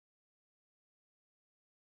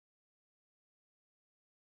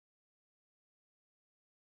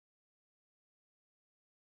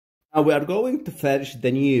Now we are going to fetch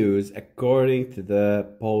the news according to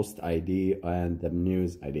the post ID and the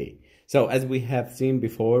news ID. So as we have seen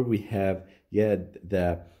before, we have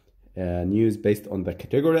the news based on the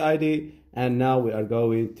category ID, and now we are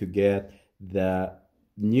going to get the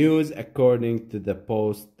news according to the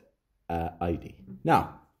post ID.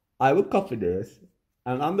 Now I will copy this,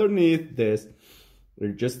 and underneath this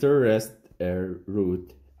register rest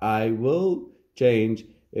route, I will change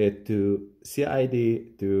it to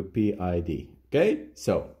CID to PID. Okay,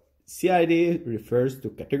 so CID refers to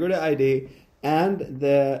category ID and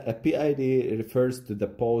the PID refers to the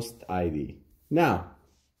post ID. Now,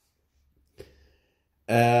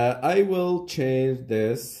 I will change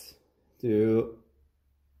this to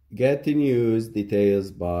get news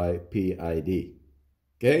details by PID.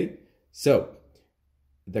 Okay, so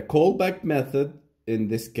the callback method in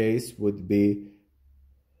this case would be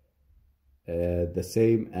the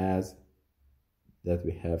same as that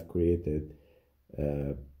we have created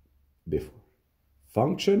before.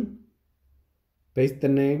 Function, paste the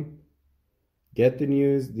name, get the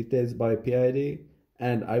news details by PID,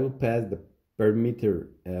 and I will pass the parameter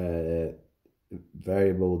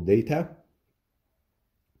variable data,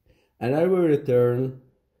 and I will return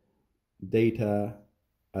data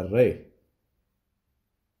array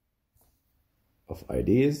of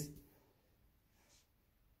IDs.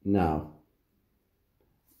 Now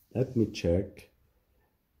let me check.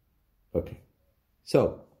 Okay,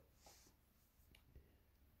 so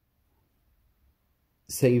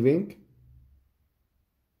saving,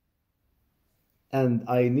 and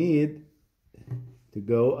I need to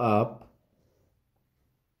go up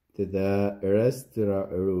to the rest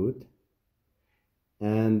route,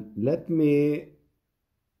 and let me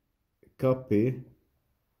copy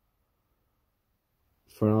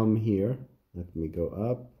from here. Let me go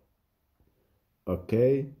up.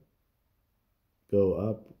 Okay, go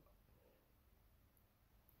up.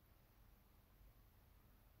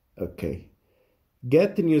 Okay,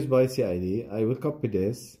 get the news by CID. I will copy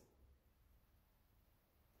this,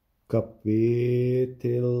 copy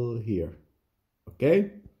till here.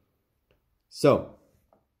 Okay, so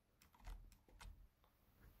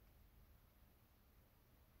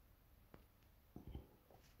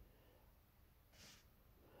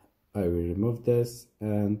I will remove this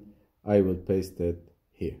and I will paste it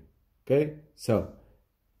here. Okay, so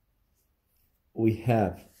we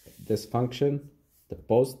have this function, the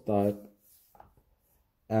post type,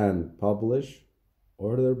 and publish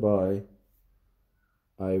order by.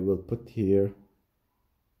 I will put here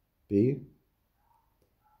P,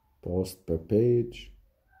 post per page.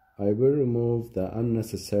 I will remove the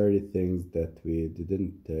unnecessary things that we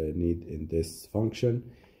didn't need in this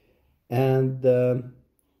function, and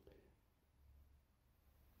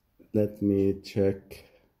let me check.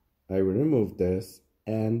 I will remove this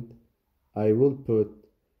and I will put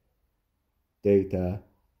data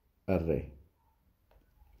array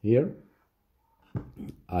here,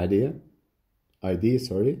 ID,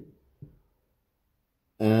 sorry,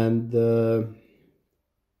 and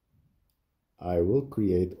I will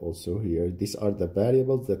create also here. These are the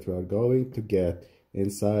variables that we are going to get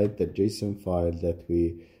inside the JSON file that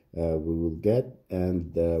we will get,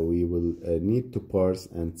 and we will need to parse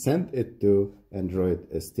and send it to Android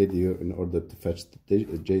Studio in order to fetch the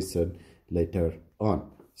JSON later on.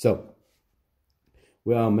 So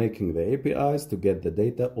we are making the APIs to get the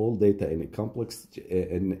data, all data in a complex,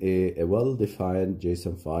 in a well-defined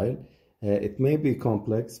JSON file. It may be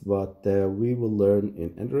complex, but we will learn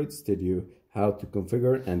in Android Studio how to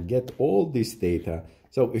configure and get all this data.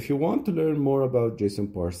 So if you want to learn more about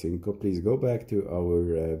JSON parsing, please go back to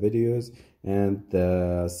our videos and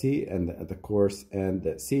see the course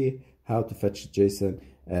and see how to fetch JSON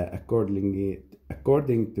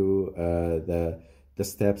according to the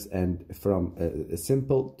steps and from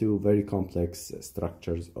simple to very complex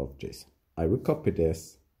structures of JSON. I will copy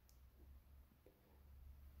this,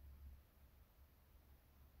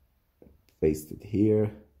 paste it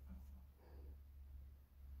here.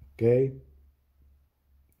 Okay,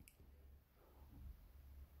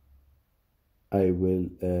 I will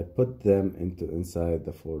put them inside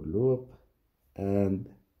the for loop, and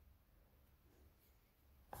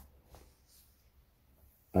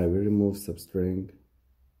I will remove substring.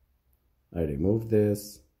 I remove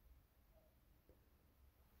this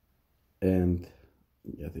and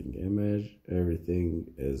getting image,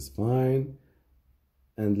 everything is fine,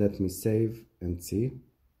 and let me save and see.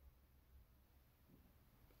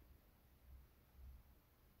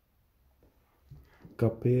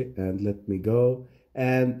 Copy and let me go,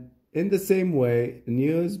 and in the same way,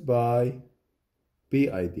 news by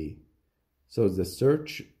PID. So the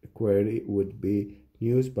search query would be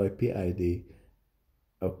news by PID.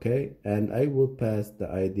 Okay, and I will pass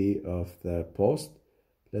the ID of the post.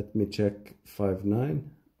 Let me check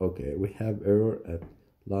 59. Okay, we have error at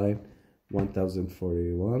line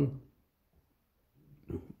 1041.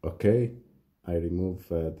 Okay, I remove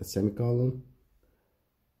the semicolon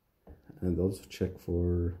and also check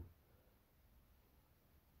for,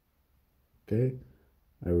 okay,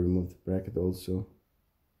 I remove the bracket also,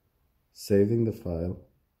 saving the file.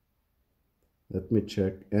 Let me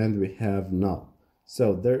check, and we have null.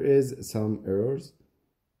 So there is some errors.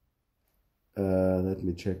 Let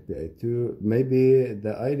me check the I2. Maybe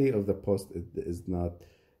the ID of the post is not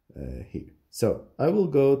here. So I will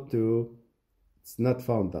go to, it's not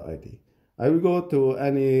found the ID. I will go to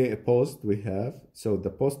any post we have. So the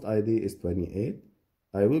post ID is 28.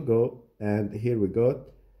 I will go, and here we got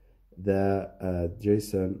the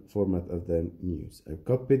JSON format of the news. I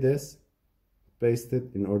copy this, paste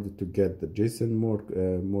it in order to get the JSON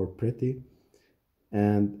more pretty,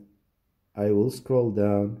 and I will scroll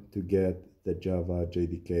down to get the Java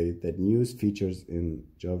JDK, the news features in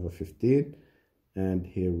Java 15, and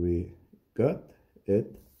here we got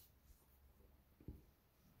it.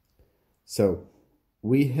 So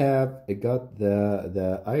we have got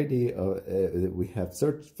the ID of, we have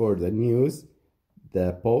searched for the news,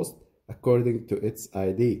 the post, according to its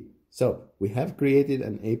ID. So we have created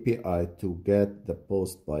an API to get the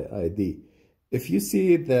post by ID. If you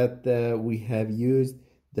see that we have used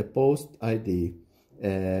the post ID,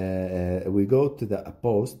 we go to the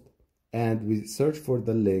post and we search for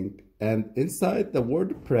the link, and inside the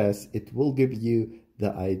WordPress it will give you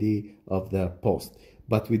the ID of the post.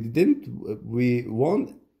 But we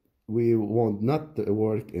won't not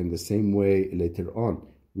work in the same way later on.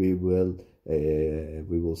 We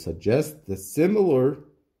will suggest the similar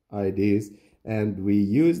IDs, and we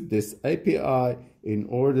use this API in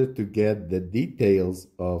order to get the details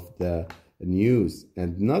of the news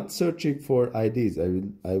and not searching for IDs.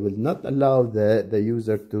 I will not allow the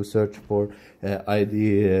user to search for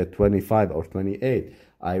ID 25 or 28.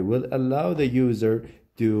 I will allow the user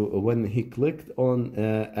to, when he clicked on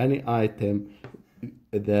any item,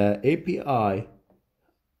 the API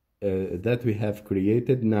that we have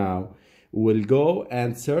created now will go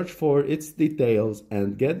and search for its details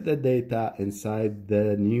and get the data inside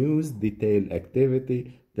the news detail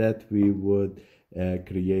activity that we would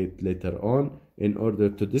create later on in order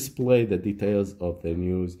to display the details of the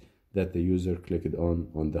news that the user clicked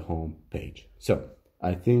on the home page. So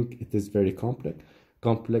I think it is very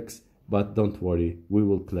complex, but don't worry, we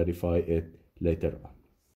will clarify it later on.